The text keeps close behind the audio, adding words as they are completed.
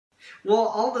Well,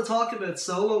 all the talk about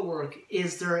solo work,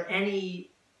 is there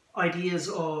any ideas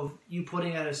of you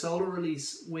putting out a solo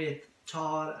release with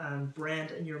Todd and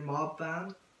Brent and your mob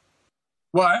band?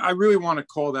 Well, I really want to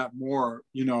call that more,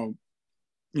 the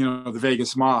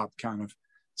Vegas Mob kind of.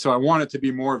 So I want it to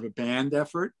be more of a band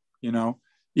effort,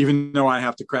 even though I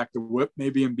have to crack the whip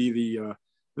maybe and be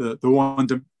the one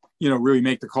to, really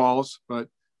make the calls. But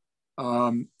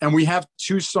and we have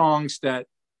two songs that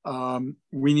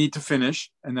we need to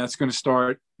finish, and that's going to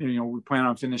start. We plan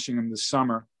on finishing them this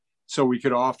summer, so we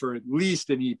could offer at least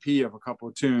an EP of a couple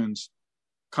of tunes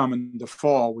coming the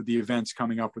fall with the events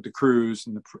coming up with the cruise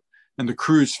and the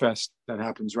cruise fest that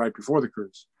happens right before the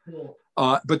cruise. Cool.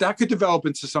 But that could develop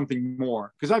into something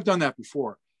more, because I've done that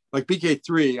before. Like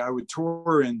BK3, I would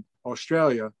tour in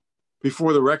Australia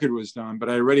before the record was done, but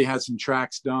I already had some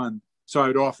tracks done. So I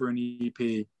would offer an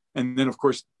EP. And then, of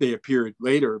course, they appeared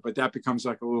later, but that becomes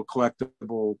like a little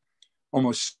collectible,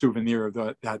 almost souvenir of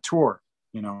that tour,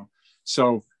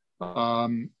 So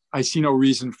I see no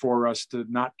reason for us to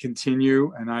not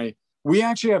continue. And we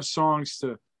actually have songs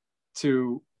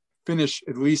to finish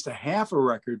at least a half a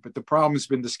record, but the problem has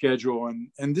been the schedule.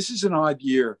 And this is an odd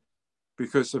year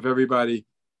because of everybody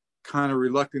kind of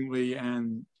reluctantly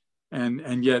and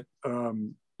yet,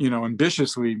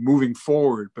 ambitiously moving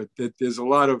forward. But there's a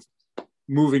lot of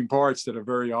moving parts that are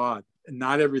very odd. And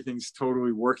not everything's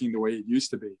totally working the way it used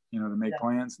to be, to make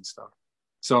plans and stuff.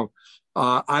 So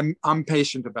I'm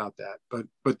patient about that.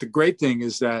 But the great thing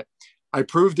is that I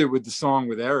proved it with the song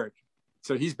with Eric.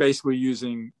 So he's basically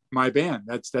using my band.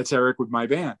 That's Eric with my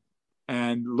band.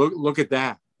 And look at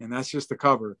that. And that's just the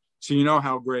cover. So you know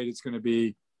how great it's going to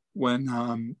be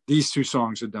when these two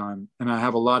songs are done. And I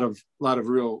have a lot of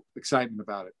real excitement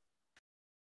about it.